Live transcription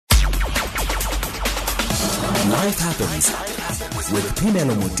Life Happens with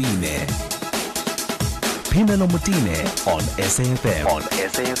Phemelo Motene. Phemelo Motene on SAFM.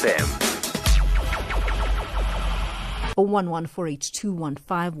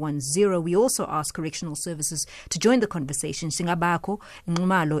 011-482-1510. We also ask Correctional Services to join the conversation. Singabakho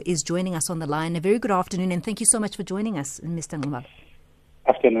Nxumalo is joining us on the line. A very good afternoon, and thank you so much for joining us, Mr. Nxumalo.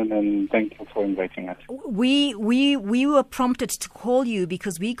 Afternoon, and thank you for inviting us. We were prompted to call you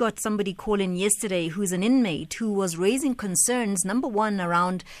because we got somebody call in yesterday who's an inmate who was raising concerns, number one,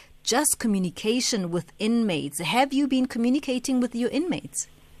 around just communication with inmates. Have you been communicating with your inmates?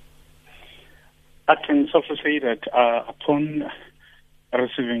 I can also say that upon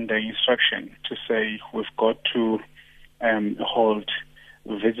receiving the instruction to say we've got to hold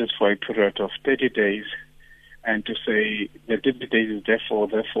visits for a period of 30 days, and to say the 30 days is therefore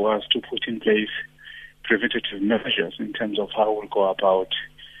for us to put in place preventative measures in terms of how we'll go about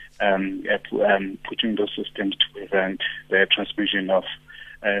putting those systems to prevent the transmission of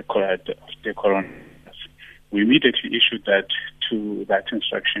the coronavirus. We immediately issued that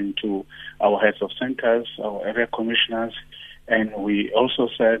instruction to our heads of centers, our area commissioners, and we also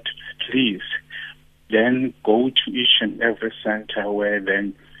said, please, then go to each and every center where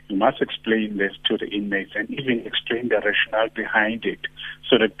then you must explain this to the inmates and even explain the rationale behind it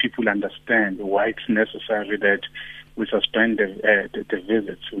so that people understand why it's necessary that we suspend the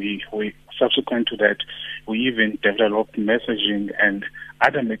visits. We subsequent to that, we even developed messaging and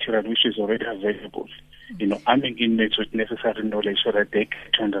other material which is already available, arming inmates with necessary knowledge so that they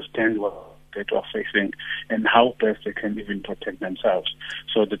can understand what they are facing and how best they can even protect themselves.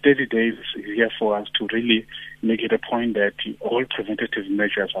 So the 30 days is here for us to really make it a point that all preventative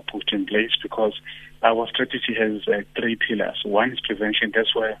measures are put in place, because our strategy has 3 pillars. One is prevention.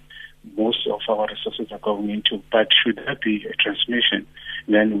 That's where most of our resources are going into. But should there be a transmission,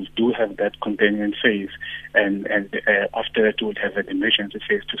 then we do have that containment phase, and after that we'll have an emergency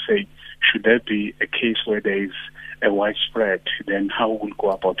phase to say, should there be a case where there is a widespread, then how we'll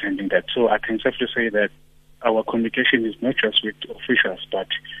go about handling that. So I can safely say that our communication is not just with officials, but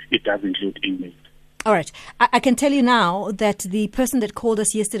it does include inmates. All right. I can tell you now that the person that called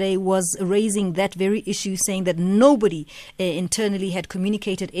us yesterday was raising that very issue, saying that nobody internally had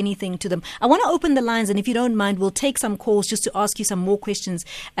communicated anything to them. I want to open the lines, and if you don't mind, we'll take some calls just to ask you some more questions,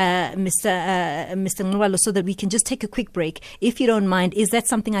 Mr. Nxumalo, so that we can just take a quick break. If you don't mind, is that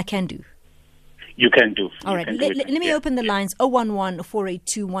something I can do? You can do. All right. Let me open the lines.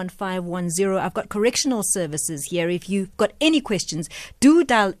 011-482-1510. I've got Correctional Services here. If you've got any questions, do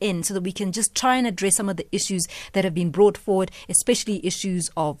dial in so that we can just try and address some of the issues that have been brought forward, especially issues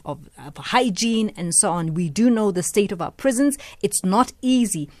of hygiene and so on. We do know the state of our prisons. It's not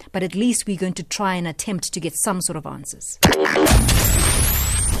easy, but at least we're going to try and attempt to get some sort of answers.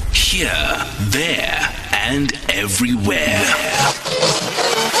 Here, there, and everywhere.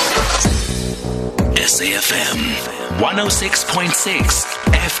 SAFM 106.6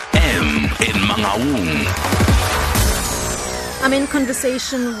 FM in Mangaung. I'm in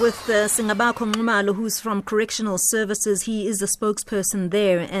conversation with Singabakho Nxumalo, who's from Correctional Services. He is the spokesperson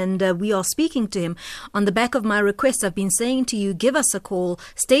there, and we are speaking to him on the back of my request. I've been saying to you, give us a call,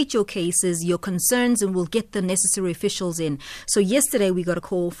 state your cases, your concerns, and we'll get the necessary officials in. So yesterday we got a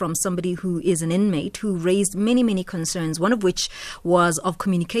call from somebody who is an inmate who raised many, many concerns, one of which was of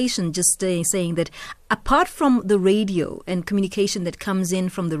communication, just saying that apart from the radio and communication that comes in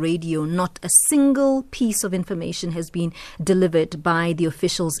from the radio, not a single piece of information has been delivered by the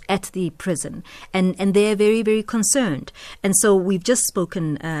officials at the prison. And they're very, very concerned. And so we've just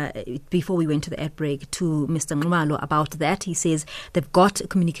spoken before we went to the ad break to Mr. Nxumalo about that. He says they've got a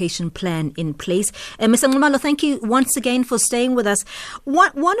communication plan in place. And Mr. Nxumalo, thank you once again for staying with us.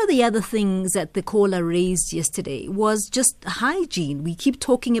 One of the other things that the caller raised yesterday was just hygiene. We keep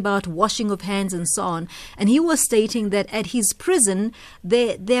talking about washing of hands and so on. And he was stating that at his prison,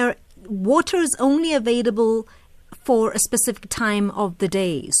 their water is only available for a specific time of the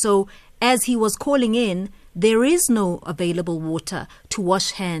day. So as he was calling in, there is no available water to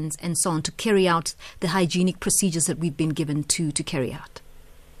wash hands and so on, to carry out the hygienic procedures that we've been given to carry out.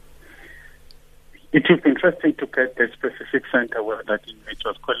 It is interesting to get the specific center where that inmate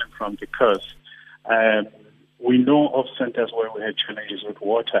was calling from, because we know of centers where we had challenges with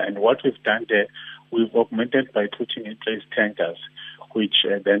water, and what we've done there, we've augmented by putting in place tankers, which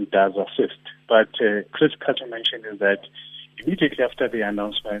then does assist. But Chris Carter mentioned is that immediately after the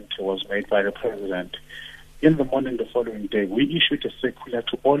announcement was made by the President, in the morning the following day, we issued a circular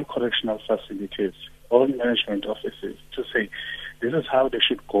to all correctional facilities, all management offices, to say this is how they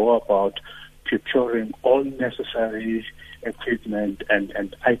should go about procuring all necessary equipment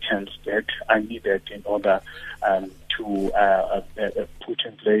and items that are needed in order to put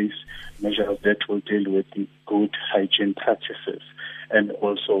in place measures that will deal with the good hygiene practices, and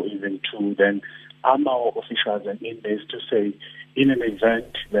also even to then arm our officials and inmates to say, in an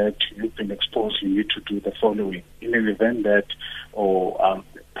event that you've been exposed, you need to do the following. In an event that,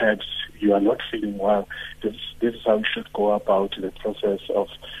 perhaps you are not feeling well, this is how you should go about the process of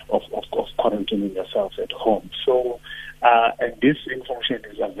quarantining yourself at home. So, and this information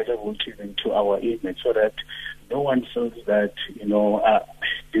is available even to our inmates, so that no one feels that,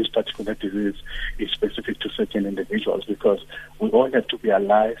 this particular disease is specific to certain individuals, because we all have to be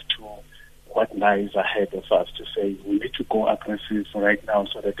alive to what lies ahead of us, to say we need to go aggressive right now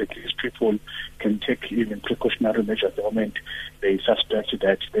so that at least people can take even precautionary measures at the moment they suspect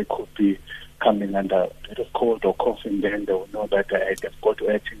that they could be coming under a bit of cold or coughing. Then they will know that they've got to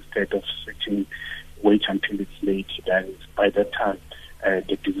act instead of wait until it's late. Then by that time,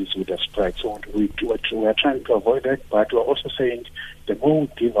 the disease would have spread. So we are trying to avoid that, but we're also saying the more we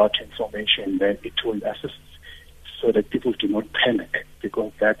give out information, then it will assist so that people do not panic,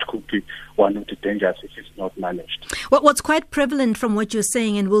 because that could be one of the dangers if it's not managed. What's quite prevalent from what you're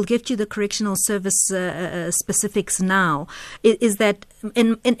saying, and we'll get you the correctional service specifics now, is that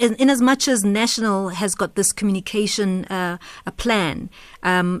in as much as National has got this communication a plan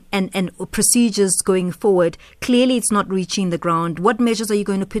and procedures going forward, clearly it's not reaching the ground. What measures are you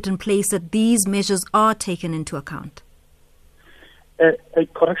going to put in place that these measures are taken into account? A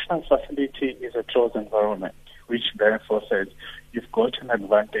correctional facility is a closed environment, which therefore says you've got an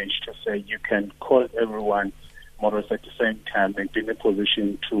advantage to say you can call everyone more or less at the same time and be in a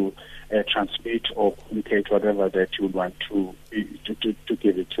position to transmit or communicate whatever that you would want to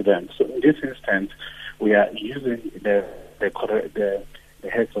give it to them. So in this instance, we are using the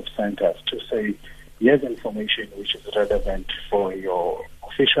heads of centers to say, here's information which is relevant for your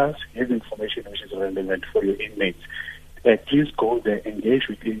officials, here's information which is relevant for your inmates. Please go there, engage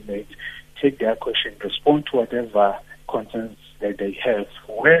with inmates, take their question, respond to whatever concerns that they have.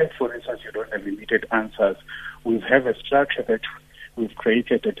 Where, for instance, you don't have immediate answers, we have a structure that we've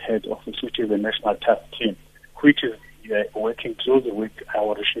created at head office, which is a national task team, which is working closely with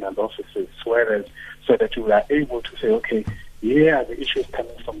our regional offices, so that we are able to say, okay, here are the issues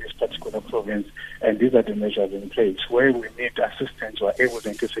coming from this particular province, and these are the measures in place. Where we need assistance, we are able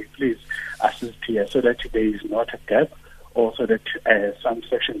then to say, please assist here, so that there is not a gap, or so that some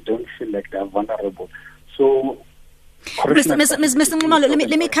sections don't feel like they're vulnerable. So, Mr. Nxumalo,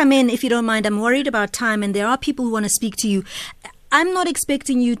 let me come in if you don't mind. I'm worried about time, and there are people who want to speak to you. I'm not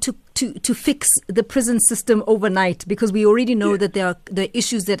expecting you to fix the prison system overnight, because we already know that there are the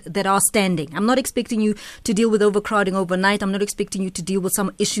issues that are standing. I'm not expecting you to deal with overcrowding overnight. I'm not expecting you to deal with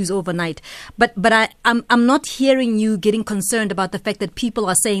some issues overnight. But I'm not hearing you getting concerned about the fact that people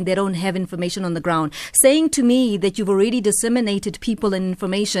are saying they don't have information on the ground. Saying to me that you've already disseminated people and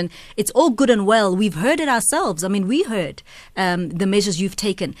information, it's all good and well. We've heard it ourselves. I mean, we heard the measures you've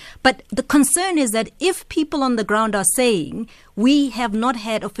taken. But the concern is that if people on the ground are saying we have not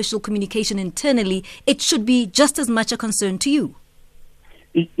had official communication internally, it should be just as much a concern to you.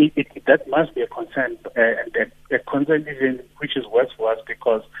 That must be a concern, and a concern even which is worse for us,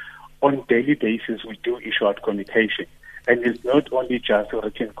 because on a daily basis we do issue out communication. And it's not only just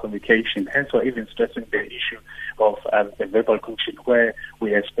written communication, hence we're even stressing the issue of the verbal communication, where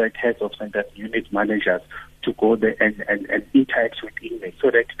we expect heads of centers, unit managers to go there and interact with inmates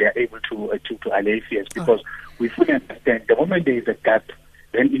so that they are able to allay fears, because we fully understand the moment there is a gap,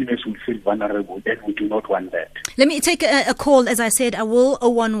 then inmates will feel vulnerable. Then we do not want that. Let me take a call. As I said, I will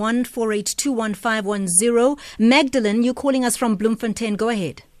 011-482-1510. Magdalene, you're calling us from Bloemfontein. Go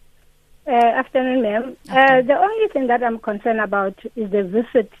ahead. Afternoon, ma'am. The only thing that I'm concerned about is the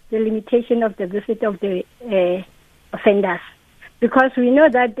limitation of the visit of the offenders. Because we know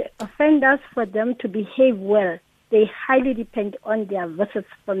that the offenders, for them to behave well, they highly depend on their visits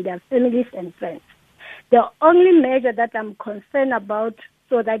from their families and friends. The only measure that I'm concerned about,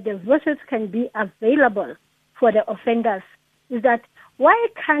 so that the visits can be available for the offenders, is that why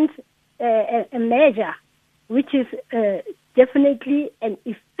can't a measure which is definitely an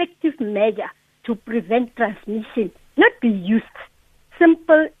effective measure to prevent transmission not be used?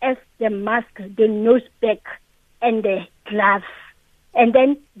 Simple as the mask, the nose bag, and the gloves. And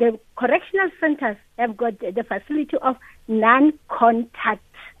then the correctional centers have got the facility of non-contact,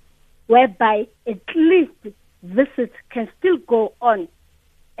 whereby at least visits can still go on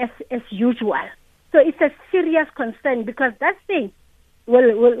as usual. So it's a serious concern, because that thing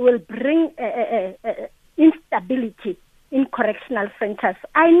will bring instability in correctional centers.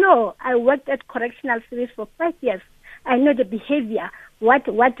 I know I worked at correctional service for 5 years. I know the behavior, what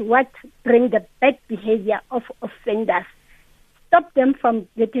bring the bad behavior of offenders. Stop them from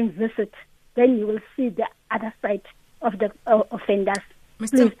getting visit. Then you will see the other side of the offenders.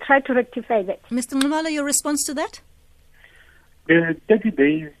 Please try to rectify that. Mr. Nxumalo, your response to that? The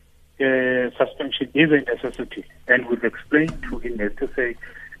 30-day suspension is a necessity, and we've explained to inmates to say.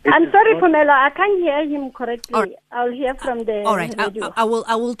 I'm sorry, Pamela, I can't hear him correctly. Right. I'll hear from the All right, radio. I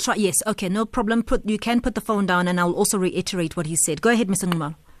will try. Yes, okay, no problem. You can put the phone down, and I'll also reiterate what he said. Go ahead, Mr.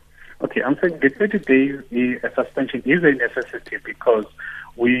 Nxumalo. Okay, I'm saying the 30-day suspension is a necessity because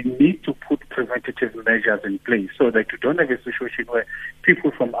we need to put preventative measures in place so that you don't have a situation where people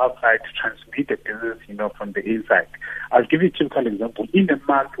from outside transmit the disease, from the inside. I'll give you a typical example. In a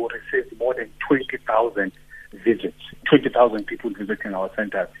month, we receive more than 20,000 visits, 20,000 people visiting our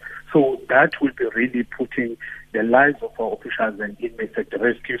centers. So that will be really putting the lives of our officials and inmates at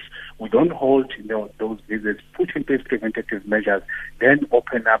risk if we don't hold those visits, put in place preventative measures, then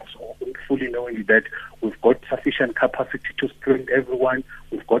open up fully knowing that we've got sufficient capacity to screen everyone,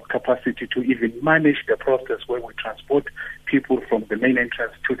 we've got capacity to even manage the process where we transport people from the main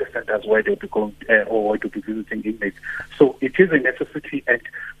entrance to the centers where they'll be going or where they'll be visiting inmates. So it is a necessity, and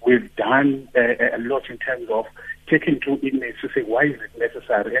we've done a lot in terms of taking to inmates to say why is it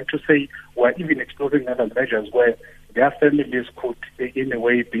necessary, and to say we're even exploring other measures where their families could, in a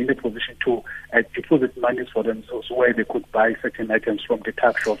way, be in a position to deposit monies for themselves where they could buy certain items from the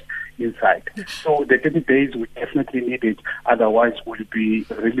tuck shops inside. So the 30 days we definitely need it, otherwise we'll be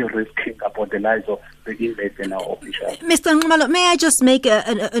really risking about the lives of the inmates and our officials. Mr. Nxumalo, may I just make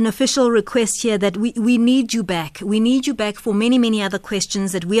an official request here that we need you back. We need you back for many, many other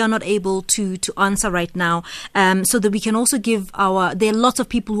questions that we are not able to answer right now, so that we can also give there are lots of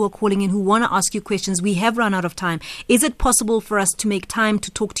people who are calling in who want to ask you questions. We have run out of time. Is it possible for us to make time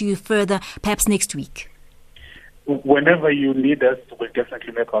to talk to you further, perhaps next week? Whenever you need us, we'll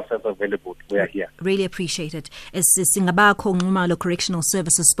definitely make ourselves available. We are here. Really appreciate it. It's Singabakho Nxumalo, Correctional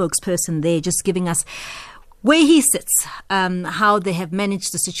Services spokesperson there, just giving us where he sits, how they have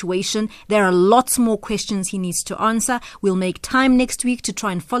managed the situation. There are lots more questions he needs to answer. We'll make time next week to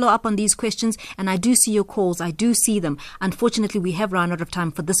try and follow up on these questions. And I do see your calls. I do see them. Unfortunately, we have run out of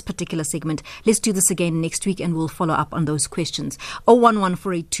time for this particular segment. Let's do this again next week and we'll follow up on those questions.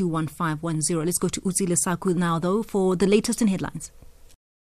 011-482-1510. Let's go to Uzi Lesaku now, though, for the latest in headlines.